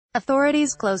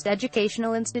Authorities closed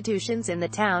educational institutions in the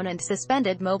town and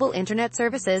suspended mobile internet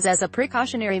services as a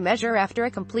precautionary measure after a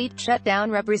complete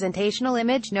shutdown. Representational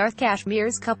image. North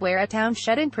Kashmir's Kupwara town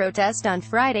shut in protest on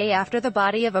Friday after the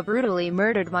body of a brutally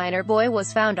murdered minor boy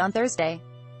was found on Thursday.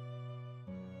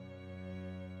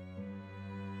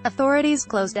 Authorities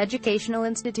closed educational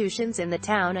institutions in the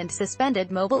town and suspended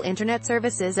mobile internet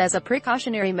services as a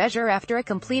precautionary measure after a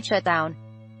complete shutdown.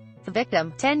 The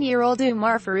victim, 10-year-old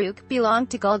Umar Farouk, belonged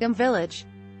to Gulgam village.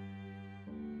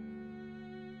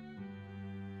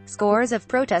 Scores of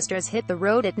protesters hit the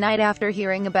road at night after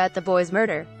hearing about the boy's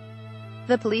murder.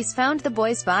 The police found the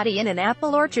boy's body in an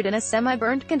apple orchard in a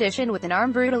semi-burnt condition with an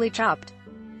arm brutally chopped.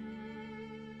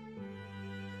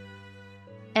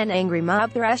 An angry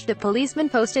mob thrashed a policeman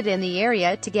posted in the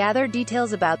area to gather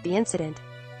details about the incident.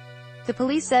 The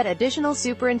police said Additional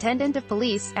Superintendent of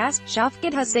Police, asked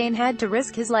Shafqat Hussain, had to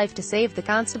risk his life to save the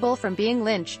constable from being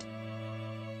lynched.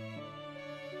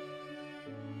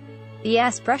 The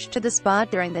AS rushed to the spot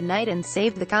during the night and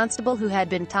saved the constable, who had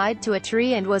been tied to a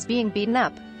tree and was being beaten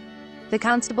up. The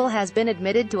constable has been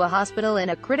admitted to a hospital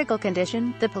in a critical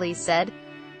condition, the police said.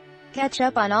 Catch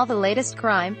up on all the latest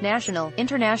crime, national,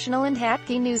 international and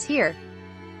Hatki news here.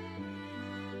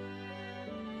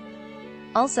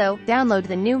 Also, download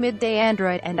the new Midday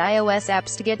Android and iOS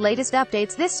apps to get latest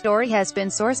updates. This story has been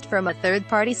sourced from a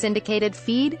third-party syndicated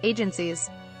feed agencies.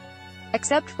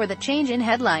 Except for the change in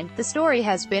headline, the story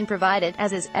has been provided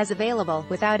as is, as available,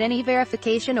 without any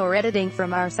verification or editing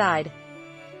from our side.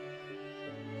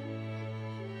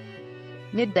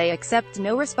 Midday accepts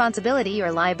no responsibility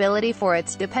or liability for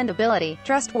its dependability,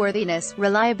 trustworthiness,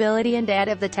 reliability and date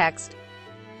of the text.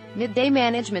 Midday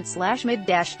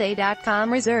Management/mid-day.com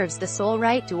reserves the sole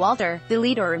right to alter,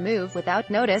 delete or remove without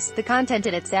notice the content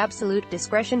in its absolute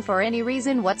discretion for any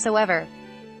reason whatsoever.